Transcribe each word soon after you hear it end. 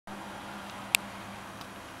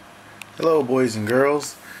Hello boys and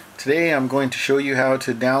girls. Today I'm going to show you how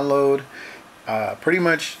to download pretty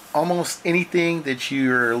much almost anything that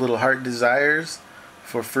your little heart desires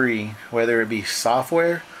for free, whether it be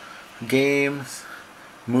software, games,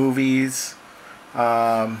 movies,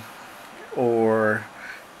 or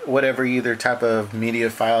whatever either type of media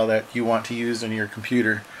file that you want to use on your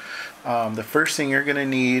computer. The first thing you're going to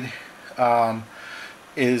need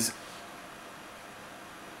is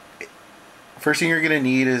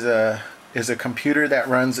a computer that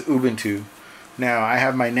runs Ubuntu. Now I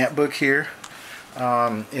have my netbook here.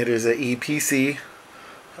 It is a ePC.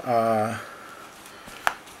 I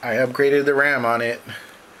upgraded the RAM on it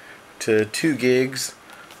to 2 gigs,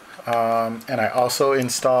 and I also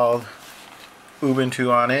installed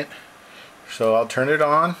Ubuntu on it. So I'll turn it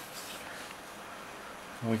on.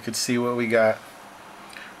 We could see what we got.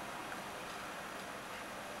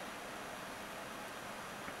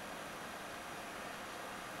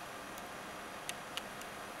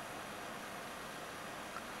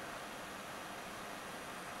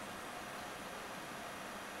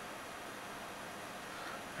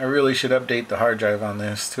 I really should update the hard drive on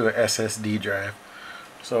this to a SSD drive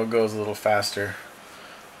so it goes a little faster.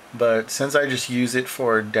 But since I just use it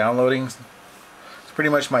for downloading, it's pretty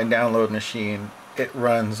much my download machine. It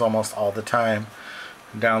runs almost all the time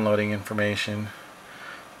downloading information.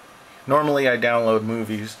 Normally I download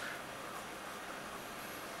movies.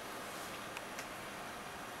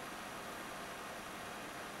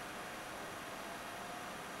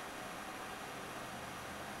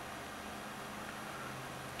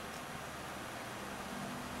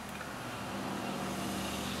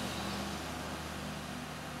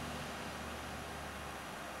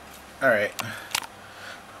 Alright,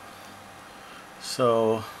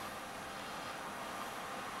 so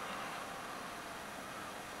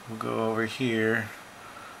we'll go over here,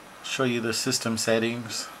 show you the system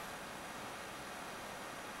settings.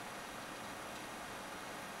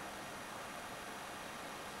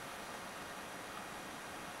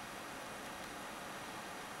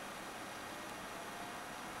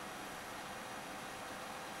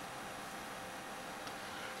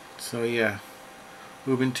 So yeah,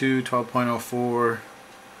 Ubuntu 12.04.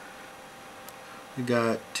 We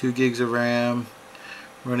got 2 gigs of RAM,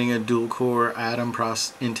 running a dual-core Atom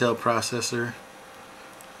Intel processor.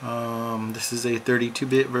 This is a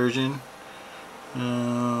 32-bit version.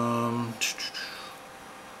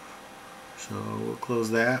 So we'll close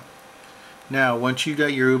that. Now, once you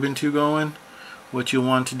got your Ubuntu going, what you'll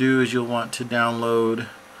want to do is you'll want to download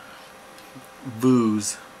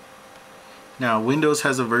Vuz. Now, Windows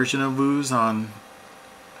has a version of Vuz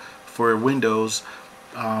for Windows,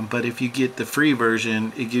 but if you get the free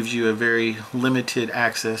version, it gives you a very limited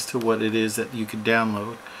access to what it is that you could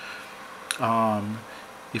download.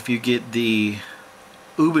 If you get the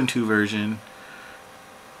Ubuntu version,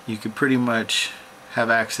 you could pretty much have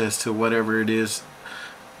access to whatever it is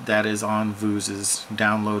that is on Vuz's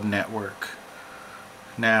download network.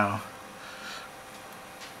 Now,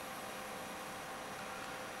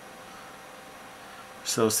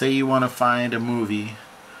 so say you want to find a movie.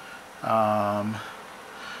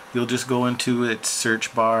 You'll just go into its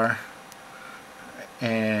search bar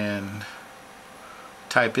and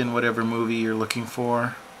type in whatever movie you're looking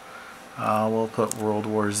for. We'll put World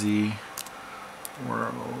War Z.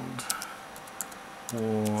 World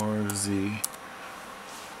War Z.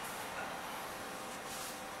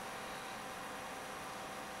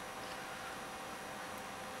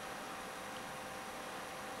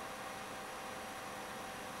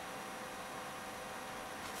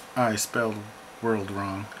 I spelled world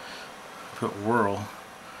wrong. Put whirl.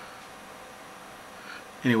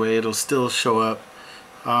 Anyway, it'll still show up.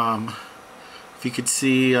 If you could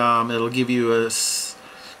see, it'll give you a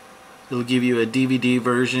DVD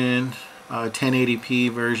version, a 1080p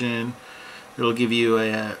version. It'll give you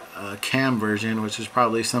a cam version, which is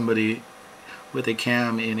probably somebody with a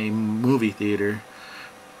cam in a movie theater.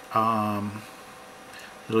 It'll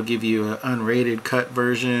give you an unrated cut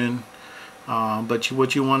version. But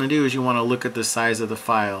what you want to do is you want to look at the size of the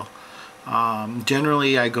file.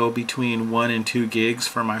 Generally I go between 1 and 2 gigs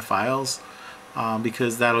for my files,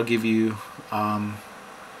 because that'll give you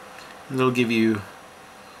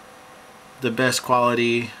the best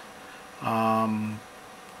quality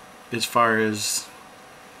as far as,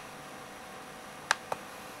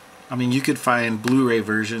 I mean, you could find Blu-ray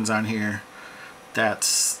versions on here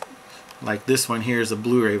that's like this one here is a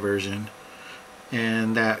Blu-ray version,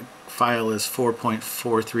 and that file is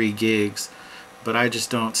 4.43 gigs, but I just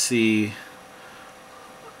don't see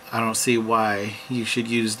why you should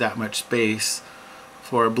use that much space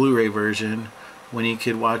for a Blu-ray version when you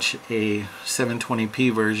could watch a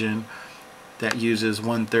 720p version that uses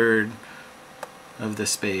 1/3 of the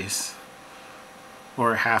space,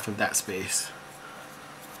 or half of that space.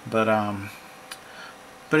 But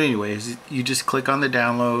anyways, you just click on the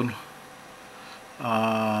download.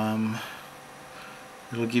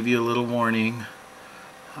 It'll give you a little warning.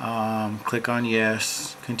 Click on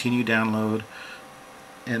yes, continue download,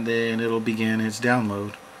 and then it'll begin its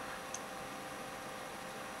download.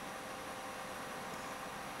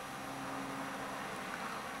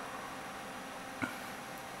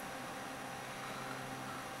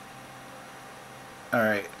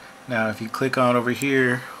 Alright, now if you click on over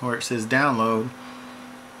here where it says download,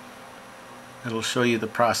 it'll show you the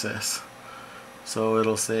process. So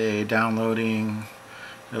it'll say downloading,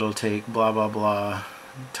 it'll take blah blah blah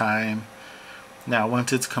time. Now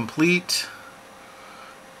once it's complete,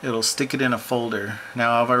 it'll stick it in a folder.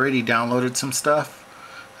 Now I've already downloaded some stuff.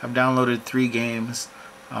 I've downloaded 3 games.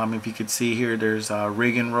 If you could see here, there's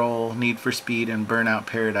Rig and Roll, Need for Speed, and Burnout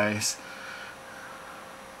Paradise.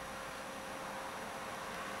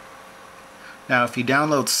 Now if you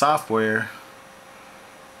download software,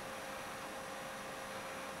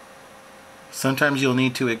 sometimes you'll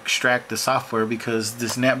need to extract the software because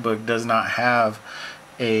this netbook does not have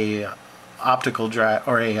a optical drive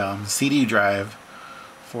or a CD drive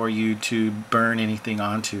for you to burn anything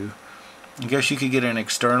onto. I guess you could get an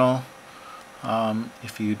external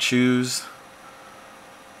if you choose.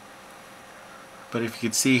 But if you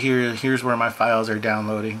could see here, here's where my files are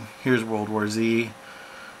downloading. Here's World War Z,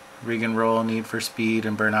 Rig and Roll, Need for Speed,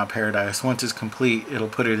 and Burnout Paradise. Once it's complete, it'll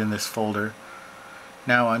put it in this folder.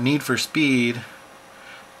 Now on Need for Speed,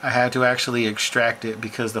 I had to actually extract it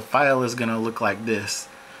because the file is going to look like this.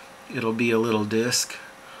 It'll be a little disk.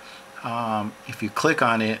 If you click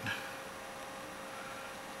on it,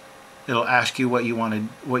 it'll ask you what you want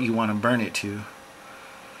to burn it to.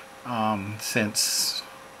 Since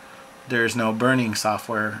there's no burning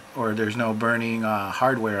software or there's no burning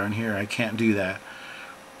hardware on here, I can't do that.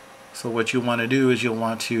 So what you want to do is you'll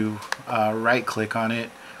want to right click on it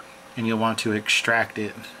and you'll want to extract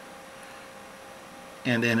it,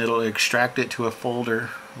 and then it'll extract it to a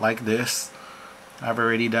folder like this. I've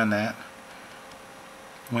already done that.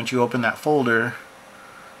 Once you open that folder,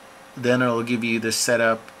 then it'll give you the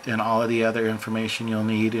setup and all of the other information you'll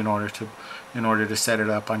need in order to set it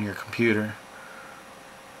up on your computer.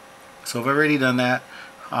 So I've already done that.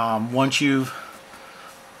 Once you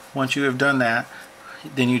have done that,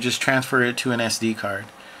 then you just transfer it to an SD card.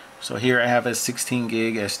 So here I have a 16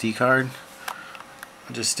 gig SD card.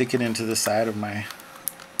 I'll just stick it into the side of my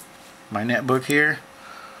netbook here.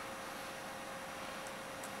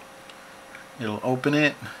 It'll open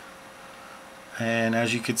it, and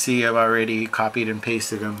as you can see, I've already copied and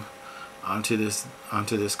pasted them onto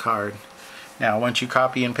this card. Now once you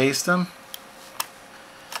copy and paste them,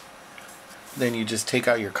 then you just take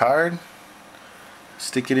out your card,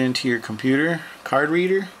 stick it into your computer card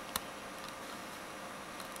reader,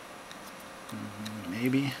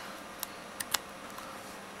 maybe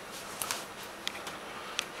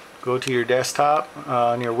go to your desktop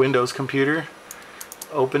on your Windows computer,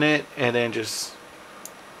 open it, and then just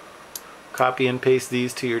copy and paste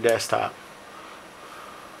these to your desktop.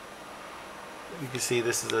 You can see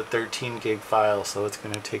this is a 13 gig file, so it's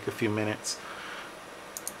going to take a few minutes.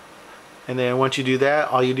 And then once you do that,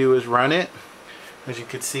 all you do is run it. As you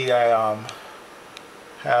can see, I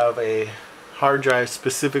have a hard drive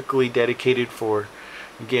specifically dedicated for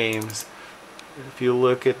games. If you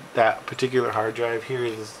look at that particular hard drive,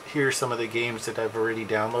 here are some of the games that I've already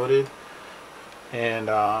downloaded. And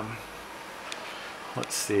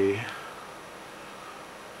let's see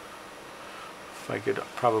if I could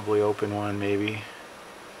probably open one, maybe.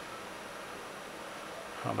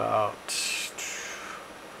 How about,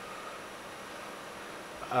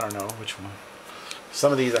 I don't know which one.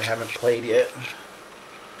 Some of these I haven't played yet.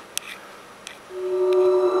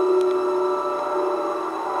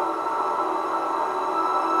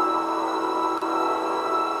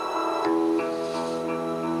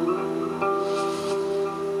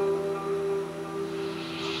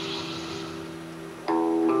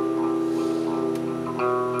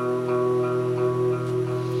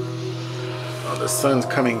 The sun's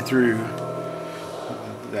coming through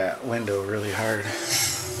that window really hard.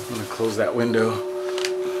 I'm going to close that window.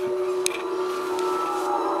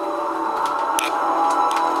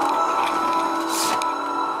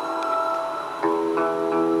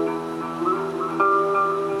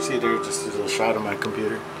 See, there's just a little shot of my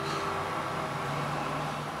computer.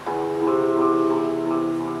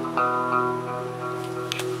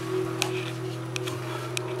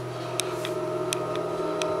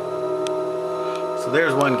 So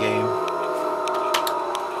there's one game.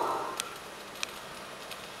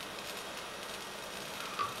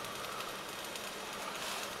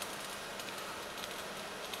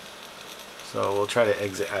 So we'll try to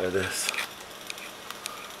exit out of this.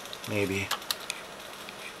 Maybe.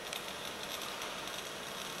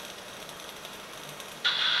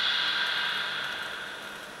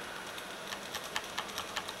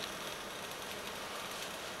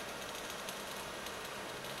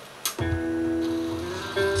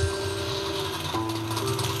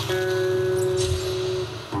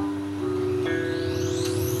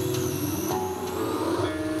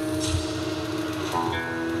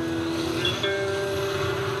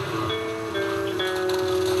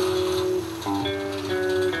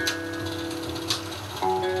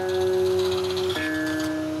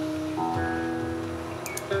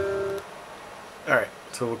 Alright,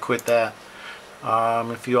 so we'll quit that.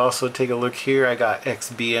 If you also take a look here, I got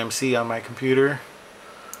XBMC on my computer.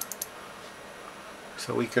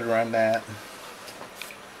 So we could run that.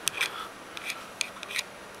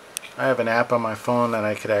 I have an app on my phone that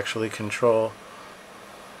I could actually control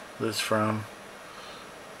this from.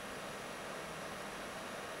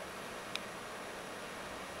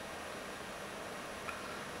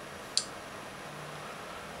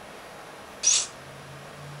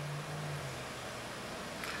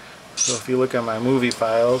 So if you look at my movie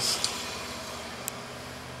files,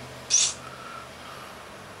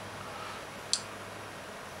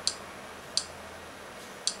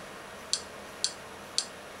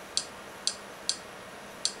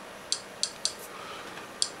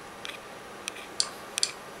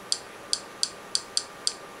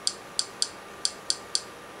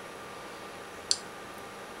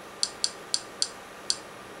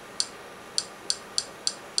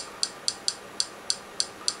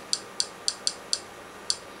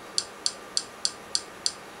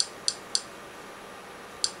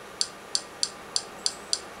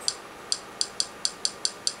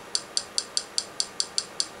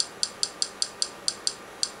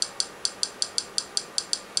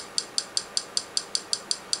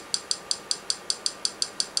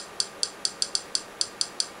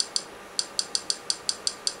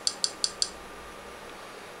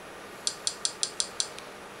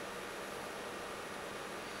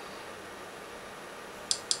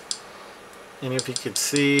 and if you could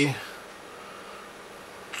see,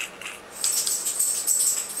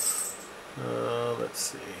 let's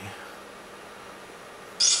see.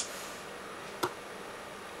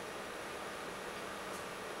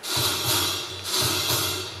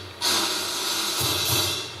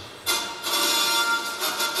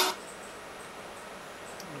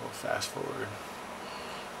 We'll fast forward.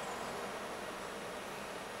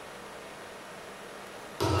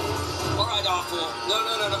 Alright, awful. No,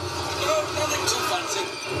 nothing too fancy.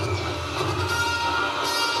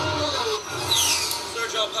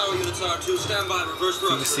 Surge all power units R2, stand by, reverse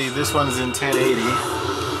thrust. You see, this one's in 1080.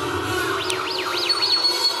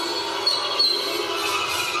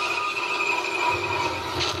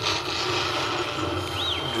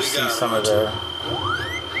 Just see some of the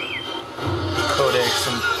codecs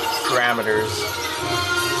and parameters.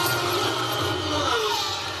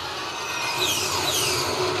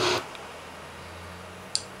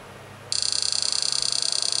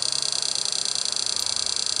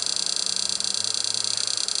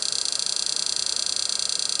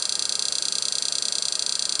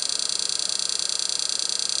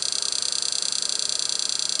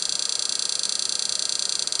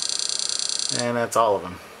 And that's all of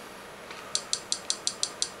them.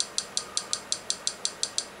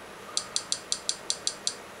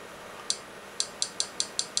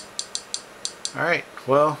 Alright,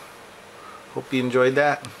 well, hope you enjoyed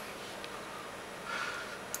that.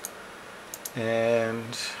 And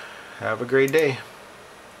have a great day.